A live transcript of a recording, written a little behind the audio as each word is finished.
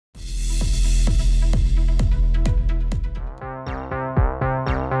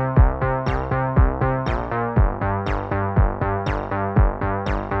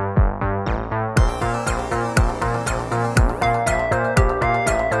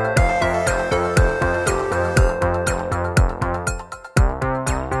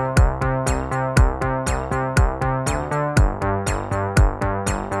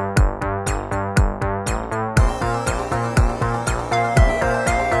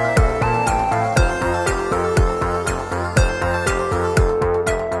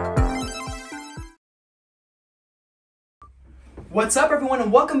What's up, everyone,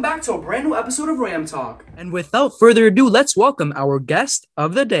 and welcome back to a brand new episode of Ram Talk. And without further ado, let's welcome our guest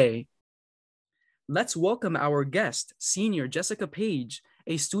of the day. Let's welcome our guest, senior Jessica Page,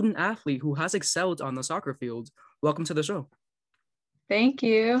 a student athlete who has excelled on the soccer field. Welcome to the show. Thank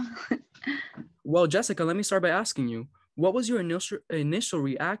you. Well, Jessica, let me start by asking you, what was your initial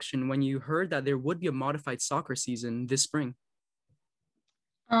reaction when you heard that there would be a modified soccer season this spring?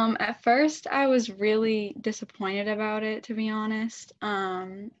 At first I was really disappointed about it, to be honest.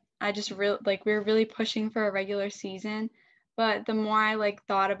 I just really we were really pushing for a regular season, but the more I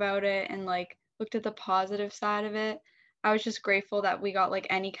thought about it and looked at the positive side of it, I was just grateful that we got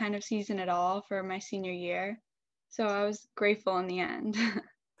any kind of season at all for my senior year. So I was grateful in the end.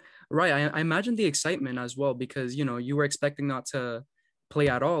 Right, I imagine the excitement as well because, you were expecting not to play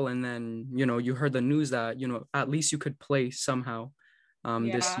at all. And then, you heard the news that, at least you could play somehow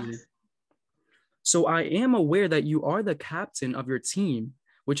this Yeah. year. So I am aware that you are the captain of your team,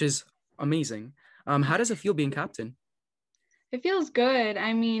 which is amazing. How does it feel being captain? It feels good.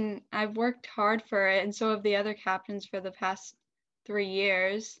 I mean, I've worked hard for it, and so have the other captains for the past 3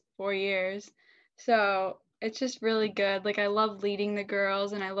 years, 4 years. So it's just really good. I love leading the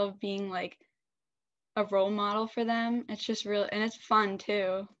girls, and I love being a role model for them. It's just real, and it's fun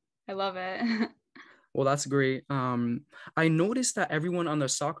too. I love it. Well, that's great. I noticed that everyone on the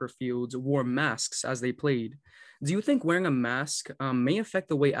soccer fields wore masks as they played. Do you think wearing a mask may affect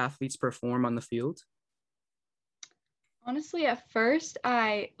the way athletes perform on the field? Honestly, at first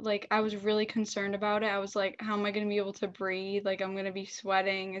I was really concerned about it. I was like, how am I going to be able to breathe? I'm going to be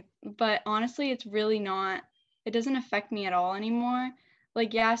sweating. But honestly, it's really not, it doesn't affect me at all anymore.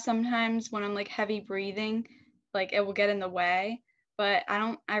 Yeah, sometimes when I'm heavy breathing, it will get in the way, but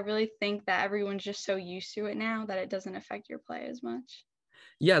I really think that everyone's just so used to it now that it doesn't affect your play as much.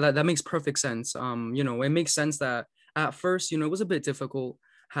 Yeah, that makes perfect sense. It makes sense that at first, it was a bit difficult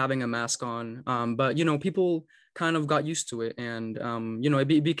having a mask on. But people kind of got used to it and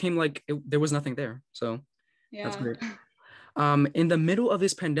it became like there was nothing there. So that's Yeah. great. In the middle of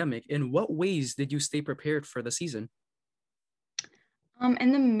this pandemic, in what ways did you stay prepared for the season?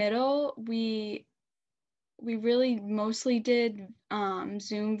 In the middle, we really mostly did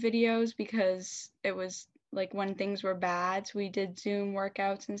Zoom videos because it was when things were bad. So we did Zoom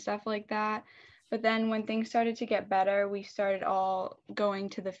workouts and stuff like that. But then when things started to get better, we started all going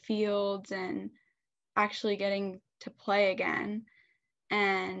to the fields and actually getting to play again.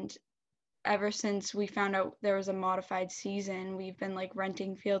 And ever since we found out there was a modified season, we've been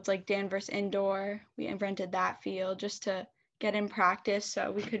renting fields like Danvers Indoor. We rented that field just to get in practice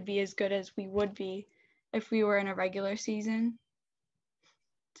so we could be as good as we would be if we were in a regular season.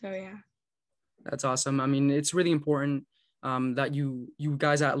 So yeah. That's awesome. I mean, it's really important that you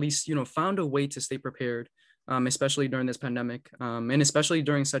guys at least found a way to stay prepared, especially during this pandemic, and especially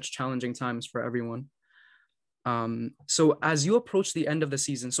during such challenging times for everyone. So as you approach the end of the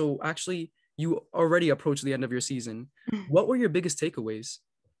season, so actually you already approached the end of your season, what were your biggest takeaways?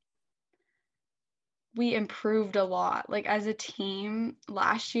 We improved a lot. As a team,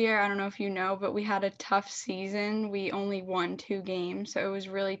 last year, I don't know if you know, but we had a tough season. We only won 2 games, so it was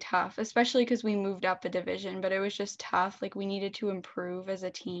really tough, especially because we moved up a division, but it was just tough. We needed to improve as a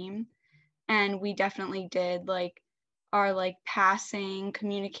team, and we definitely did. Our passing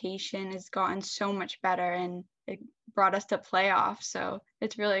communication has gotten so much better, and it brought us to playoffs. So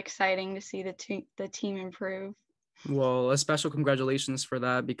it's really exciting to see the team improve. Well, a special congratulations for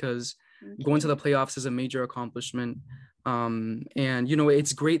that because Thank going to you. the playoffs is a major accomplishment. And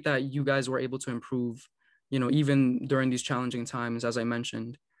it's great that you guys were able to improve, even during these challenging times, as I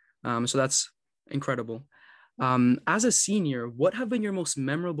mentioned. So that's incredible. As a senior, what have been your most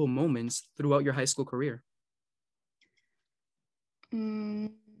memorable moments throughout your high school career?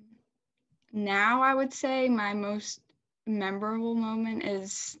 Mm, Now I would say my most memorable moment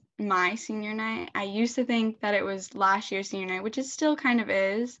is my senior night. I used to think that it was last year's senior night, which it still kind of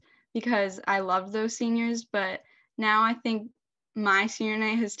is because I love those seniors, but now I think my senior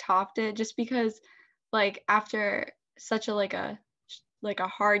night has topped it just because after such a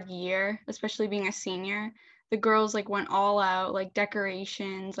hard year, especially being a senior, the girls went all out,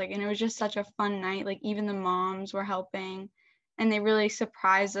 decorations, and it was just such a fun night. Even the moms were helping and they really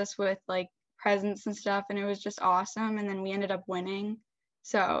surprised us with presents and stuff, and it was just awesome, and then we ended up winning.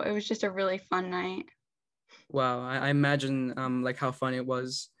 So it was just a really fun night. Wow, I imagine like how fun it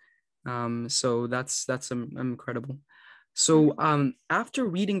was. So that's incredible. So after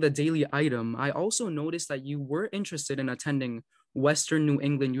reading the daily item, I also noticed that you were interested in attending Western New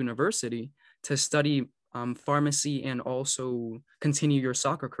England University to study pharmacy and also continue your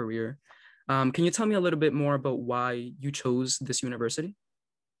soccer career. Can you tell me a little bit more about why you chose this university?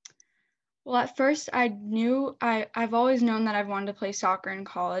 Well, at first I've always known that I've wanted to play soccer in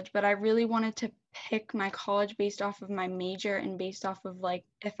college, but I really wanted to pick my college based off of my major and based off of like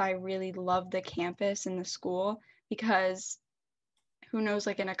if I really love the campus and the school, because who knows,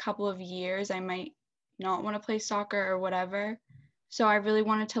 like in a couple of years I might not want to play soccer or whatever. So I really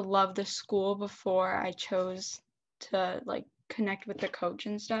wanted to love the school before I chose to like connect with the coach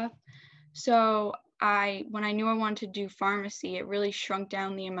and stuff. So when I knew I wanted to do pharmacy, it really shrunk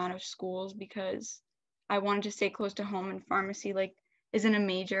down the amount of schools because I wanted to stay close to home, and pharmacy like isn't a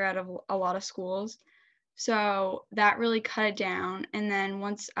major out of a lot of schools. So that really cut it down. And then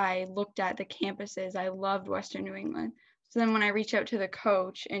once I looked at the campuses, I loved Western New England. So then when I reached out to the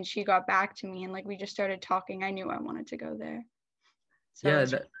coach and she got back to me and like we just started talking, I knew I wanted to go there. So Yeah,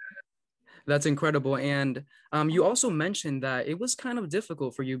 it's that's incredible. And you also mentioned that it was kind of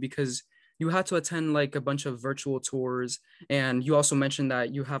difficult for you because you had to attend like a bunch of virtual tours. And you also mentioned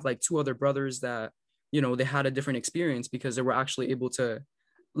that you have like two other brothers that, they had a different experience because they were actually able to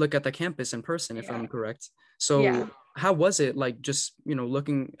look at the campus in person, if yeah. I'm correct. Yeah. So how was it like just,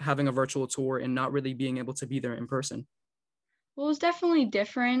 having a virtual tour and not really being able to be there in person? Well, it's definitely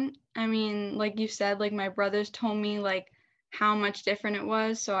different. I mean, like you said, like my brothers told me like how much different it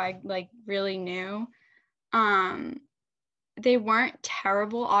was, so I like really knew. Um, they weren't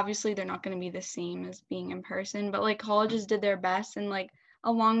terrible. Obviously, they're not going to be the same as being in person, but like colleges did their best and like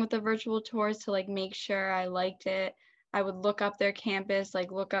along with the virtual tours to like make sure I liked it. I would look up their campus,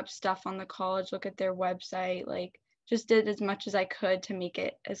 like look up stuff on the college, look at their website, like just did as much as I could to make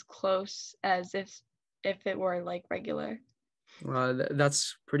it as close as if it were like regular.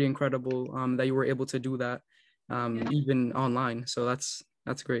 That's pretty incredible that you were able to do that Yeah. even online. So that's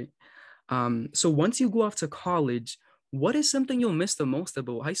great. So once you go off to college, what is something you'll miss the most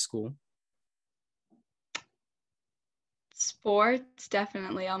about high school? Sports,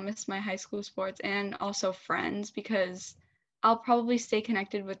 definitely. I'll miss my high school sports and also friends because I'll probably stay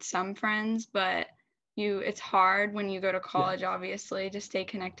connected with some friends, but it's hard when you go to Yeah, college, obviously, to stay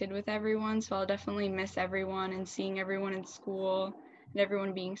connected with everyone. So I'll definitely miss everyone and seeing everyone in school and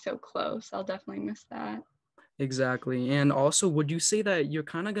everyone being so close. I'll definitely miss that. exactly. And also, would you say that you're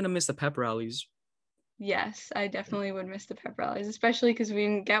kind of gonna miss the pep rallies? Yes, I definitely would miss the pep rallies, especially because we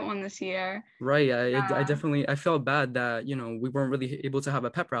didn't get one this year. Right. I Yeah. definitely I felt bad that, we weren't really able to have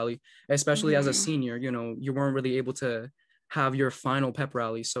a pep rally, especially as a Hmm. senior, you weren't really able to have your final pep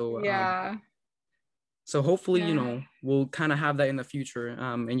rally. Yeah. So hopefully, Yeah. we'll kind of have that in the future,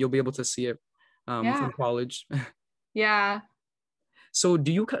 and you'll be able to see it Yeah. from college. Yeah. So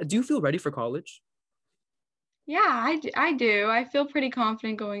do you feel ready for college? Yeah, I do. I feel pretty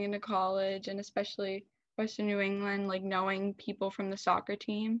confident going into college and especially Western New England, like knowing people from the soccer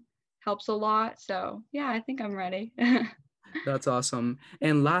team helps a lot. So, yeah, I think I'm ready. That's awesome.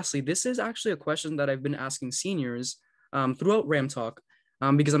 And lastly, this is actually a question that I've been asking seniors throughout Ram Talk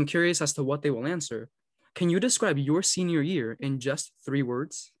because I'm curious as to what they will answer. Can you describe your senior year in just 3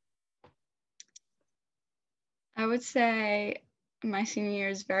 words? I would say my senior year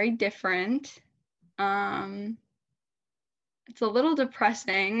is very different. Um, it's a little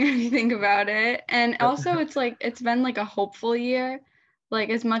depressing if you think about it. And Yep. also it's been like a hopeful year. Like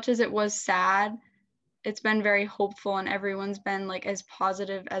as much as it was sad, it's been very hopeful and everyone's been like as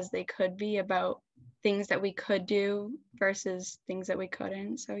positive as they could be about things that we could do versus things that we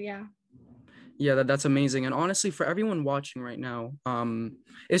couldn't. So yeah. Yeah, that's amazing. And honestly, for everyone watching right now,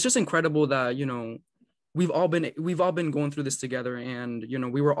 it's just incredible that, we've all been going through this together, and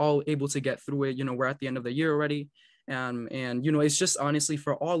we were all able to get through it. We're at the end of the year already. And it's just honestly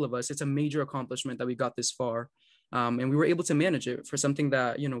for all of us, it's a major accomplishment that we got this far. And we were able to manage it for something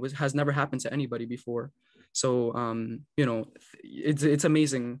that, has never happened to anybody before. So it's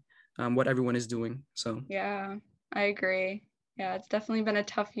amazing what everyone is doing. So Yeah, I agree. Yeah, it's definitely been a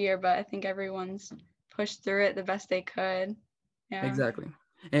tough year, but I think everyone's pushed through it the best they could. Yeah. exactly.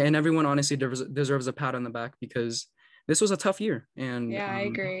 And everyone honestly deserves a pat on the back because this was a tough year, and Yeah, I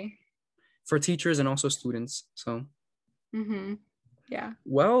agree. for teachers and also students. So, Mhm. Yeah.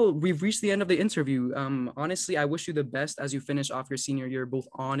 well, we've reached the end of the interview. Honestly, I wish you the best as you finish off your senior year, both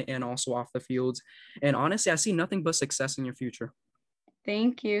on and also off the fields. And honestly, I see nothing but success in your future.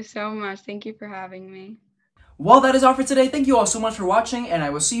 Thank you so much. Thank you for having me. Well, that is all for today. Thank you all so much for watching, and I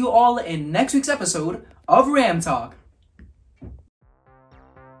will see you all in next week's episode of Ram Talk.